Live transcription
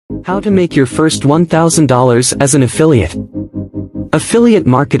How to make your first $1,000 as an affiliate. Affiliate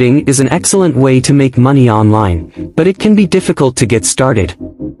marketing is an excellent way to make money online, but it can be difficult to get started.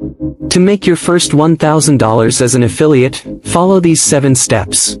 To make your first $1,000 as an affiliate, follow these 7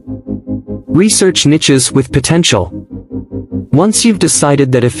 steps. Research niches with potential. Once you've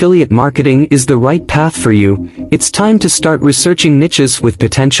decided that affiliate marketing is the right path for you, it's time to start researching niches with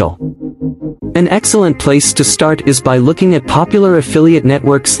potential. An excellent place to start is by looking at popular affiliate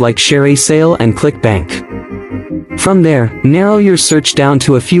networks like ShareASale and ClickBank. From there, narrow your search down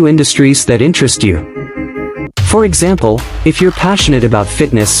to a few industries that interest you. For example, if you're passionate about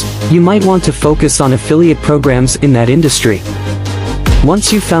fitness, you might want to focus on affiliate programs in that industry.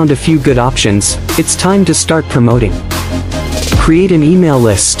 Once you've found a few good options, it's time to start promoting. Create an email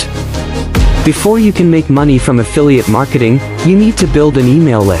list. Before you can make money from affiliate marketing, you need to build an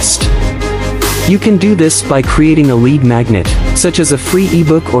email list. You can do this by creating a lead magnet, such as a free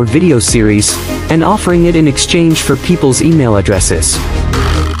ebook or video series, and offering it in exchange for people's email addresses.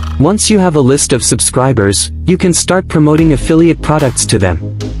 Once you have a list of subscribers, you can start promoting affiliate products to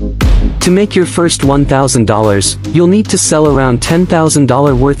them. To make your first $1,000, you'll need to sell around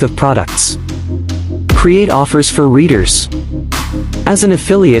 $10,000 worth of products. Create offers for readers. As an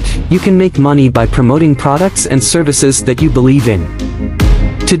affiliate, you can make money by promoting products and services that you believe in.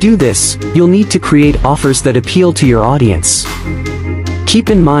 To do this, you'll need to create offers that appeal to your audience. Keep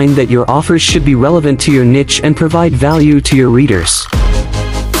in mind that your offers should be relevant to your niche and provide value to your readers.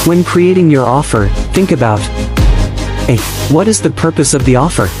 When creating your offer, think about A. What is the purpose of the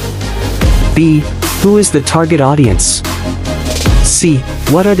offer? B. Who is the target audience? C.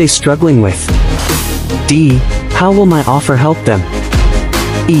 What are they struggling with? D. How will my offer help them?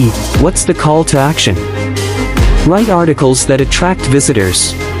 E. What's the call to action? Write articles that attract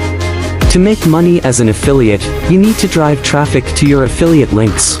visitors. To make money as an affiliate, you need to drive traffic to your affiliate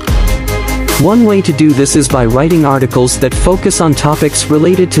links. One way to do this is by writing articles that focus on topics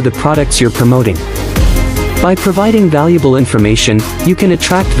related to the products you're promoting. By providing valuable information, you can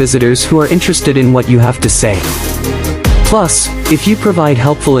attract visitors who are interested in what you have to say. Plus, if you provide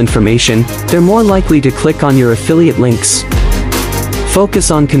helpful information, they're more likely to click on your affiliate links.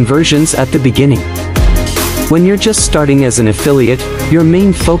 Focus on conversions at the beginning. When you're just starting as an affiliate, your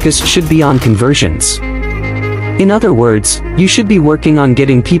main focus should be on conversions. In other words, you should be working on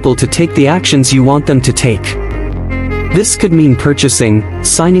getting people to take the actions you want them to take. This could mean purchasing,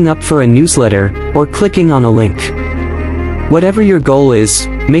 signing up for a newsletter, or clicking on a link. Whatever your goal is,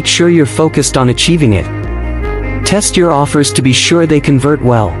 make sure you're focused on achieving it. Test your offers to be sure they convert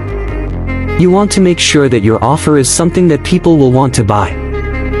well. You want to make sure that your offer is something that people will want to buy.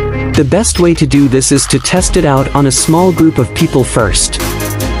 The best way to do this is to test it out on a small group of people first.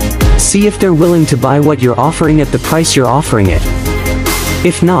 See if they're willing to buy what you're offering at the price you're offering it.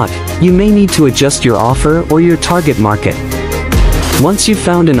 If not, you may need to adjust your offer or your target market. Once you've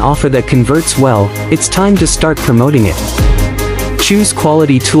found an offer that converts well, it's time to start promoting it. Choose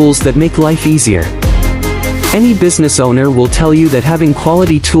quality tools that make life easier. Any business owner will tell you that having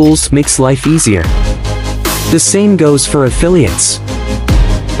quality tools makes life easier. The same goes for affiliates.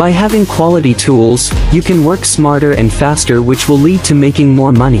 By having quality tools, you can work smarter and faster, which will lead to making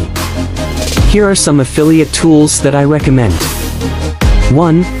more money. Here are some affiliate tools that I recommend.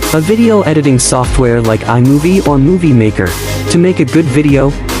 1. A video editing software like iMovie or Movie Maker. To make a good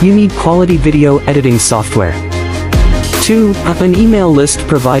video, you need quality video editing software. 2. An email list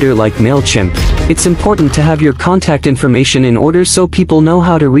provider like MailChimp. It's important to have your contact information in order so people know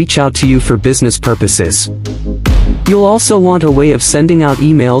how to reach out to you for business purposes. You'll also want a way of sending out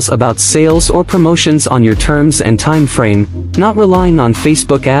emails about sales or promotions on your terms and time frame, not relying on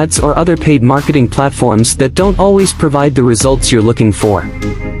Facebook ads or other paid marketing platforms that don't always provide the results you're looking for.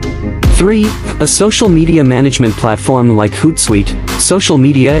 3. A social media management platform like Hootsuite. Social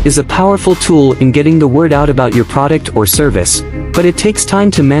media is a powerful tool in getting the word out about your product or service, but it takes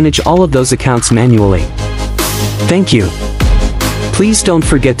time to manage all of those accounts manually. Thank you. Please don't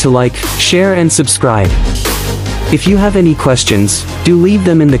forget to like, share and subscribe. If you have any questions, do leave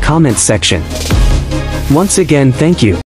them in the comments section. Once again, thank you.